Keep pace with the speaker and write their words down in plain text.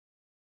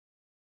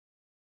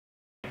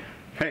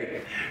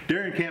Hey,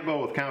 Darren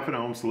Campbell with Confident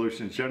Home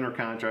Solutions, general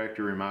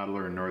contractor,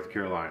 remodeler in North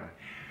Carolina.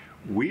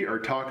 We are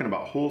talking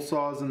about hole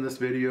saws in this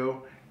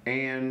video,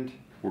 and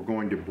we're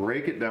going to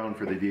break it down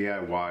for the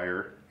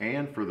DIYer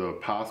and for the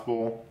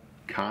possible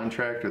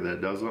contractor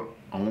that doesn't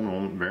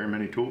own very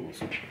many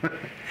tools.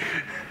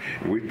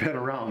 We've been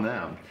around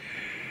them.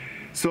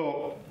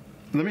 So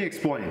let me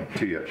explain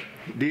to you.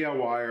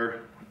 DIYer,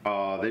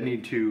 they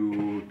need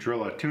to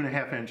drill a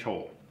 2.5 inch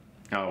hole,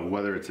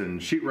 whether it's in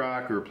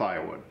sheetrock or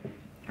plywood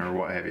or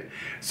what have you.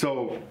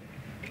 So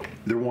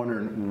they're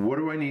wondering, what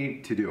do I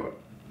need to do it?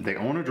 They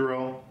own a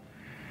drill,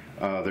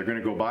 they're going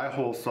to go buy a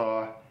hole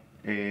saw,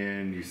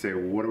 and you say,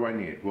 well, what do I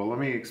need? Well, let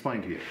me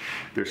explain to you.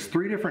 There's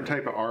 3 different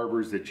type of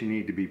arbors that you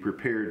need to be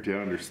prepared to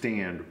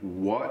understand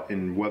what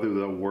and whether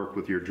they'll work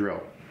with your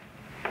drill.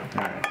 All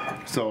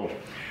right, so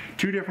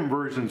 2 different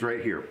versions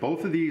right here.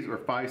 Both of these are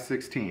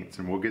 5/16,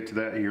 and we'll get to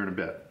that here in a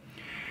bit.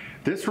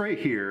 This right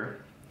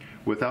here,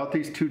 without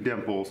these 2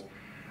 dimples,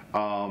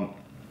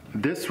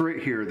 this right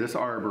here, this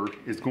arbor,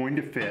 is going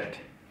to fit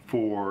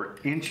for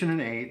 1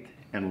 1/8"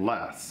 and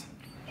less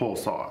hole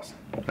saws.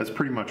 That's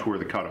pretty much where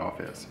the cutoff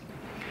is.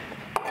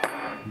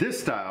 This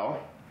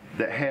style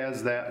that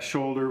has that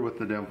shoulder with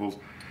the dimples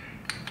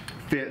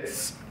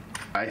fits,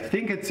 I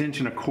think it's 1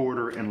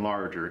 1/4" and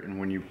larger, and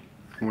when you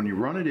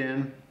run it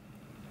in,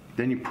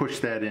 then you push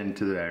that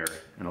into there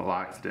and it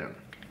locks it in.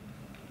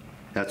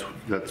 That's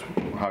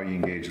how you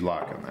engage the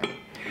lock on that.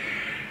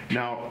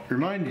 Now,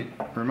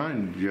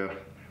 remind you,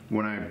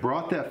 when I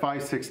brought that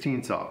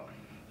 5/16 up,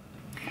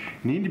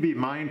 you need to be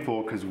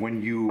mindful, because when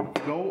you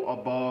go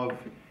above,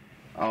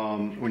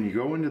 when you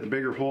go into the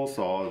bigger hole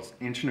saws,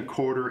 1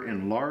 1/4"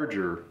 and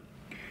larger,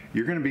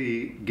 you're going to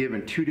be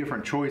given 2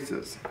 different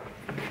choices: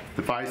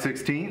 the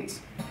 5/16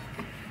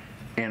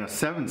 and a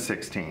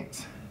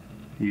 7/16.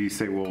 You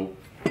say, well,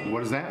 what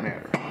does that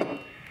matter?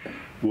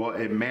 Well,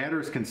 it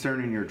matters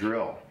concerning your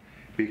drill,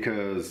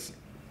 because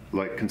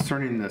like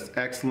concerning this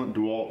excellent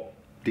DeWalt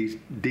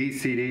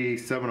DCD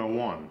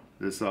 701,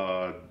 this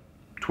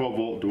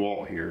 12-volt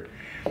DeWalt here.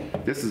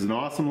 This is an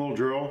awesome little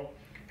drill,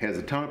 has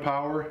a ton of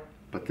power,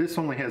 but this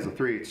only has a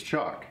 3/8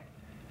 chuck.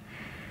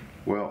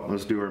 Well,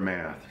 let's do our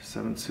math.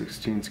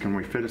 7/16, can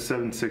we fit a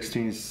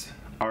 7/16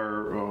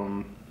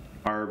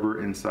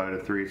 arbor inside a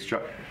 3/8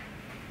 chuck?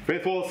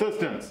 Faithful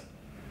assistance.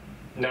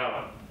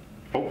 No.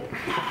 Oh.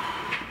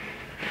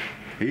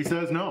 He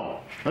says no.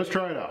 Let's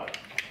try it out.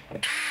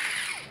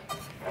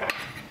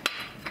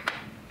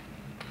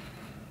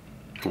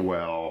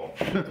 Well,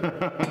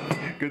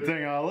 good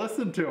thing I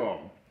listened to him.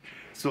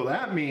 So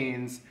that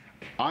means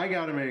I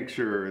got to make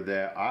sure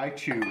that I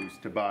choose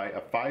to buy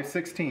a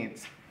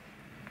 5/16,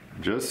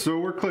 just so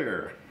we're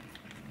clear.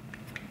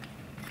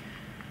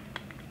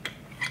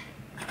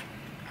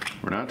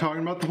 We're not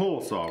talking about the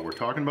hole saw, we're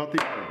talking about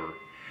the arbor.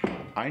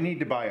 I need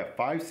to buy a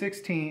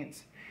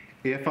 5/16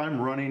 if I'm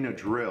running a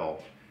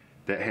drill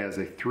that has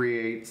a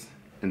 3/8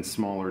 and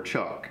smaller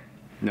chuck.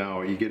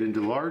 Now, you get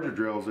into larger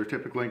drills, they're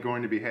typically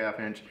going to be 1/2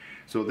 inch,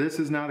 so this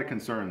is not a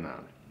concern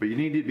then. But you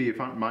need to be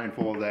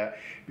mindful of that,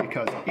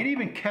 because it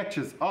even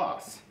catches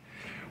us.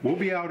 We'll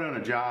be out on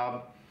a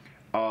job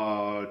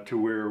to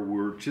where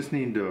we're just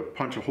needing to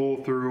punch a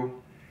hole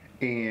through,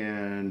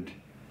 and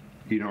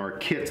you know, our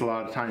kits a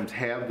lot of times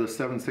have the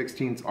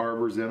 7/16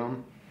 arbors in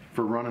them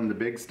for running the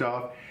big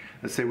stuff.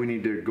 Let's say we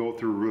need to go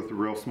through with a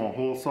real small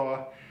hole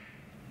saw,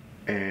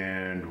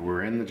 and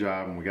we're in the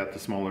job and we got the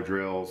smaller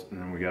drills,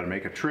 and then we got to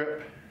make a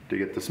trip to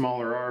get the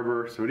smaller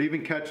arbor, so it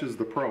even catches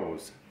the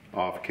pros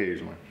off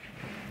occasionally.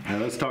 Now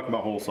let's talk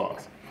about hole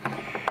saws.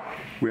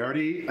 We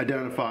already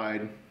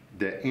identified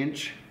that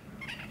 1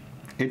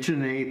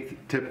 1/8"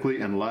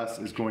 typically and less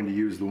is going to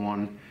use the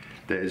one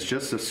that is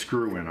just a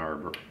screw-in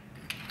arbor,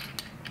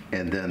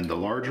 and then the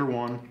larger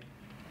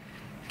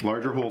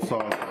hole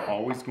saws are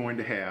always going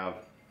to have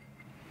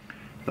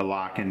the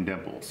lock-in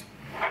dimples.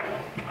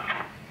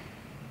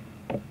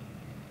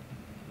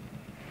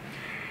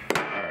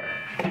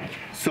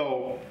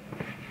 So,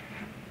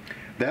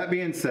 that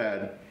being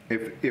said,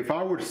 if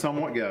I were to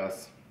somewhat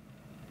guess,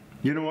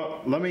 you know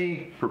what, let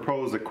me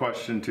propose a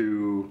question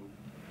to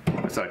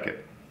a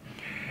sidekick.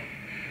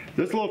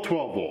 This little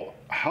 12-volt,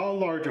 how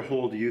large a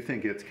hole do you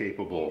think it's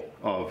capable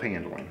of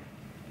handling?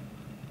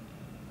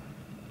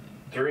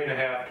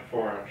 3.5 to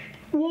 4 inch.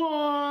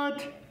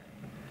 What?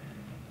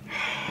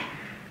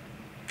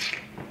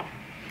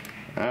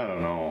 I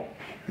don't know.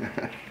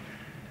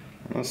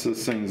 Unless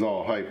this thing's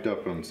all hyped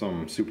up on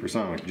some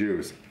supersonic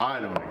juice, I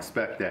don't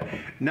expect that.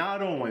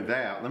 Not only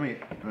that, let me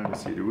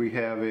see, do we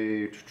have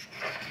a,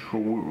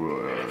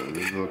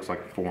 this looks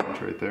like a 4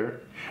 inch right there.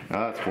 No,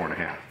 that's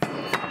 4.5.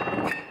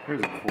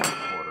 Here's a 4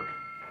 1/4.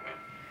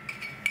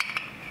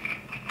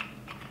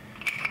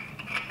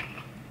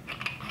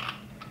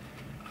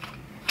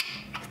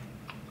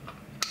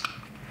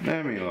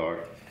 Let me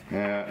look.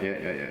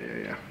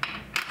 Yeah.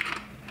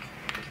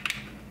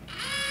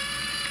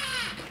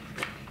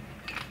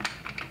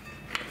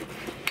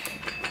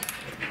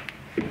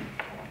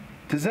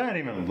 Does that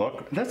even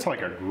look? That's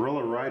like a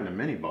gorilla riding a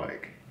mini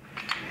bike.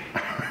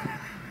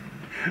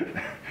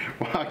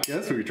 Well, I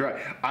guess we try.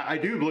 I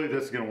do believe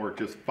this is going to work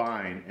just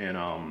fine in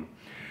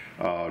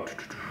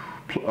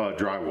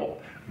drywall,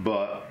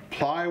 but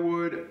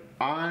plywood,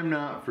 I'm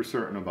not for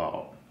certain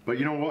about. But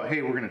you know what?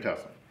 Hey, we're going to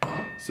test it.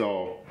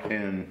 So,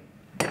 and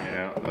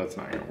yeah, that's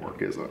not going to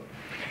work, is it?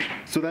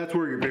 So that's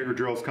where your bigger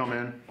drills come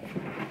in.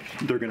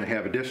 They're going to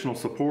have additional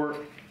support.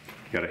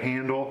 You got a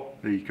handle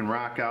that you can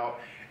rock out,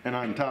 and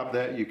on top of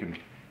that, you can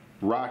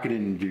rock it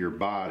into your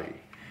body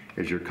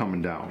as you're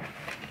coming down.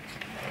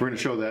 We're going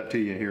to show that to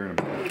you here in a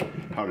bit,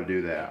 how to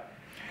do that.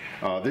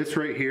 This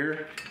right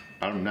here,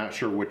 I'm not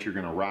sure what you're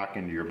going to rock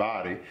into your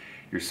body.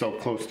 You're so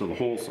close to the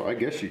hole, so I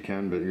guess you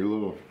can, but you're a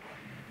little,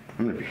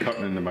 I'm going to be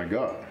cutting into my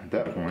gut at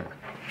that point.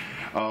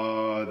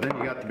 Then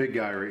you got the big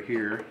guy right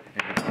here,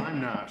 and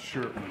I'm not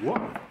sure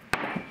what.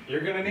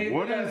 You're going to need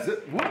What this. is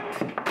it? What?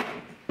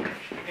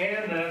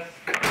 And this.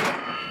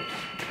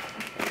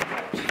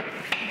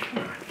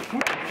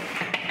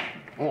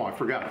 Oh, I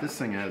forgot. This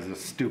thing has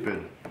this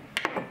stupid.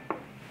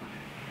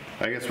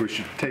 I guess we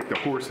should take the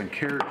horse and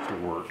carriage to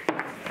work.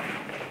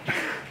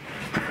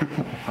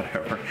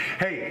 Whatever.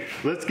 Hey,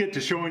 let's get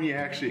to showing you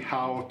actually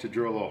how to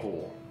drill a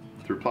hole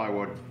through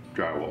plywood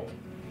drywall.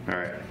 All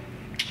right.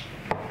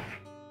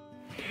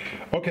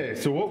 Okay,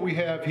 so what we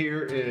have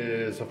here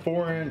is a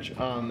 4-inch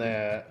on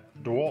that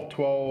DeWalt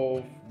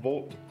 12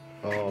 volt,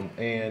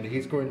 and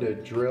he's going to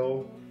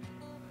drill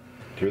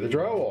through the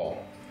drywall.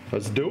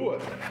 Let's do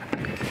it.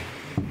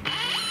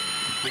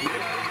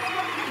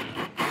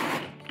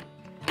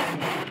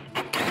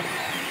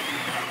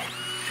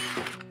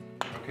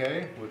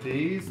 Okay, with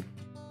these,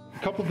 a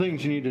couple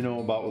things you need to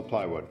know about with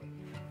plywood.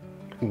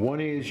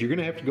 One is you're going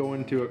to have to go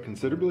into it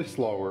considerably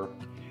slower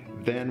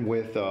than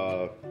with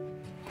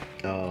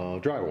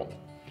drywall.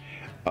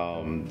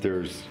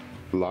 There's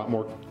a lot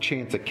more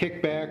chance of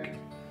kickback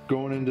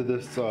going into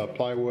this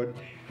plywood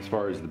as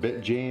far as the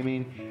bit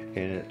jamming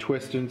and it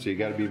twisting, so you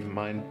got to be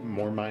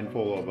more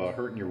mindful of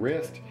hurting your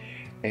wrist,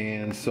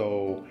 and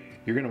so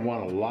you're going to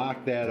want to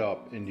lock that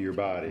up into your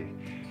body.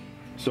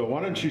 So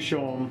why don't you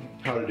show them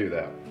how to do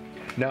that?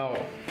 Now,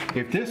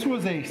 if this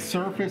was a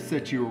surface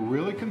that you were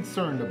really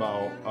concerned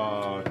about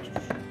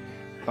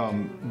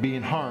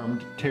being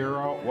harmed, tear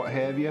out, what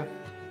have you,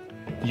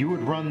 you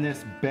would run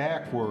this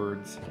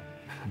backwards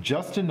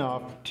just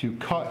enough to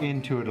cut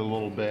into it a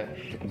little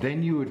bit.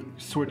 Then you would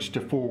switch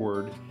to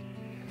forward,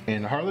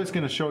 and Harley's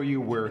going to show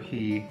you where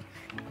he's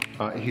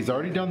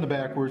already done the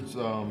backwards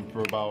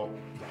for about,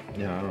 I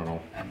don't know,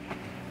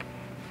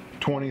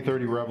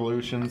 20-30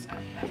 revolutions.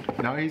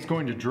 Now he's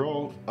going to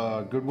drill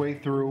a good way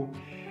through.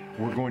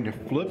 We're going to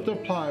flip the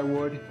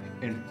plywood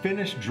and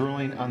finish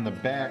drilling on the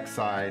back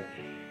side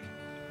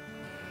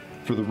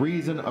for the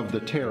reason of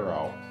the tear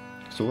out.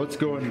 So let's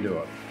go ahead and do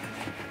it.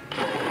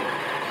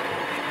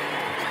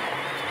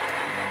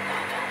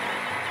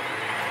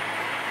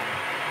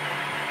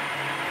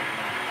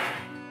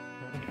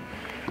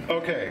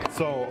 Okay,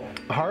 so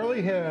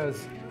Harley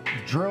has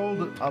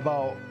drilled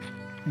about,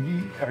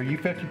 are you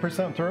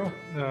 50% through?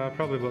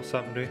 Probably about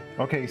 70.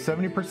 Okay,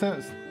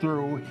 70%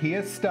 through. He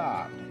has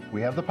stopped. We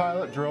have the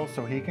pilot drill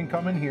so he can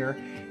come in here.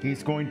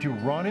 He's going to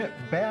run it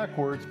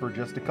backwards for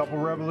just a couple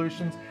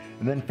revolutions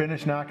and then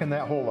finish knocking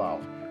that hole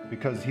out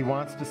because he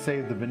wants to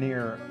save the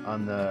veneer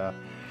on the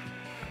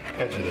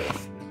edge of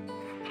this.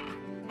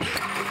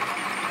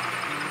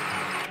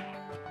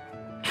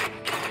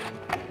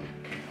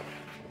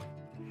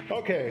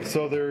 Okay,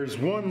 so there's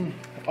one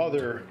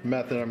other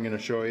method I'm going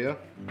to show you,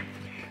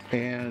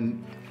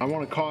 and I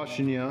want to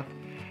caution you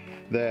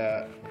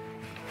that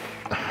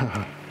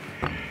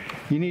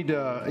you need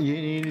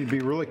to be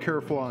really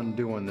careful on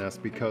doing this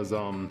because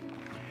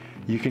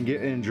you can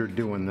get injured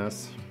doing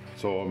this.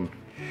 So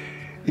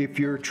if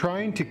you're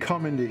trying to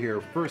come into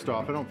here, first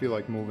off, I don't feel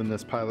like moving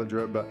this pilot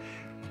drill, but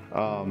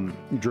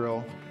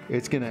drill,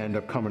 it's going to end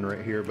up coming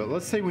right here. But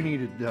let's say we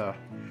needed to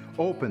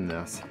open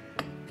this,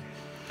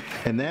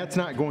 and that's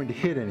not going to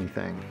hit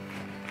anything.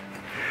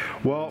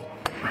 Well,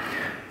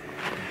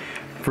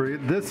 for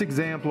this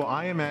example,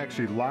 I am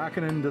actually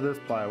locking into this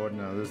plywood.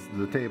 Now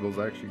the table's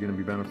actually going to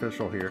be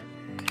beneficial here.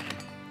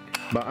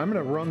 But I'm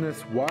going to run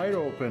this wide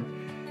open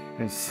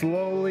and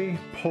slowly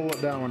pull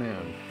it down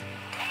in.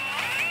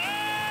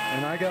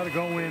 And I got to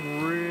go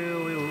in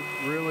really,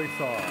 really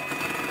soft.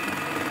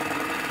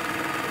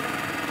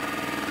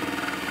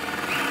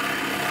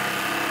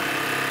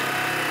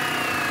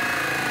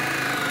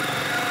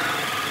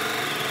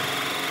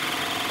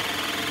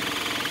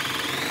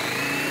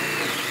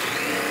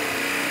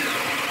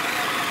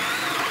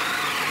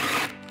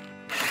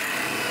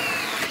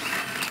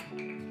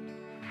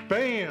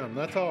 Bam!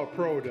 That's how a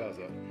pro does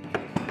it.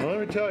 Well, let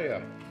me tell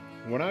you,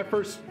 when I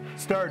first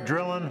started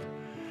drilling,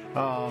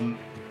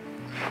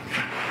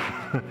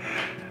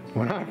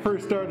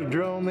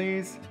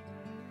 these,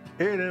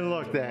 it didn't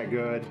look that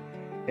good,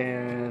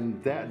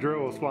 and that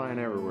drill was flying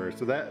everywhere.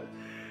 So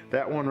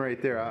that one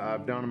right there,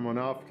 I've done them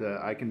enough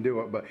that I can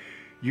do it. But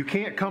you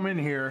can't come in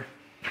here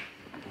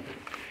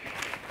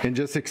and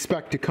just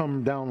expect to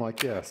come down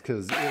like this,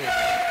 because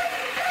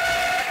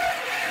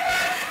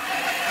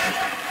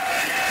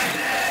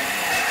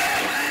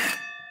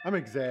I'm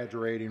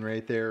exaggerating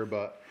right there,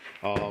 but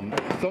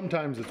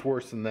sometimes it's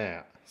worse than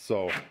that.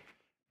 So,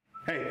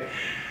 hey,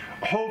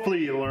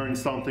 hopefully you learned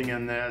something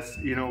in this.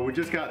 You know, we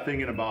just got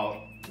thinking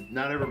about,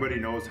 not everybody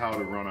knows how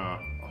to run a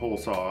hole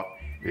saw.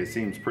 It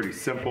seems pretty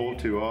simple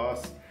to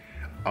us,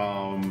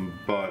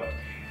 but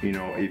you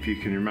know, if you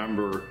can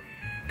remember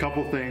a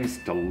couple things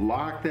to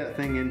lock that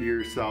thing into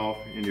yourself,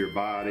 into your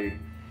body,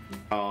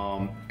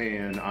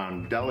 and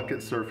on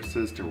delicate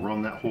surfaces to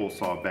run that hole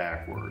saw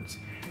backwards.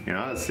 You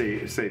know,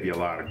 that'll save you a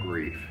lot of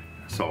grief.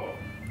 So,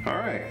 all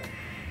right,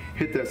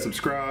 hit that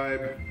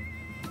subscribe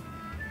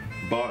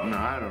button,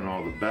 I don't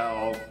know, the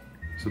bell,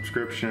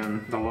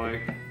 subscription, The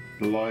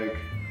like.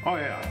 oh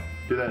yeah,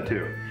 do that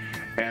too.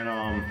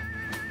 And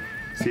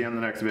see you on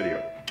the next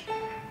video.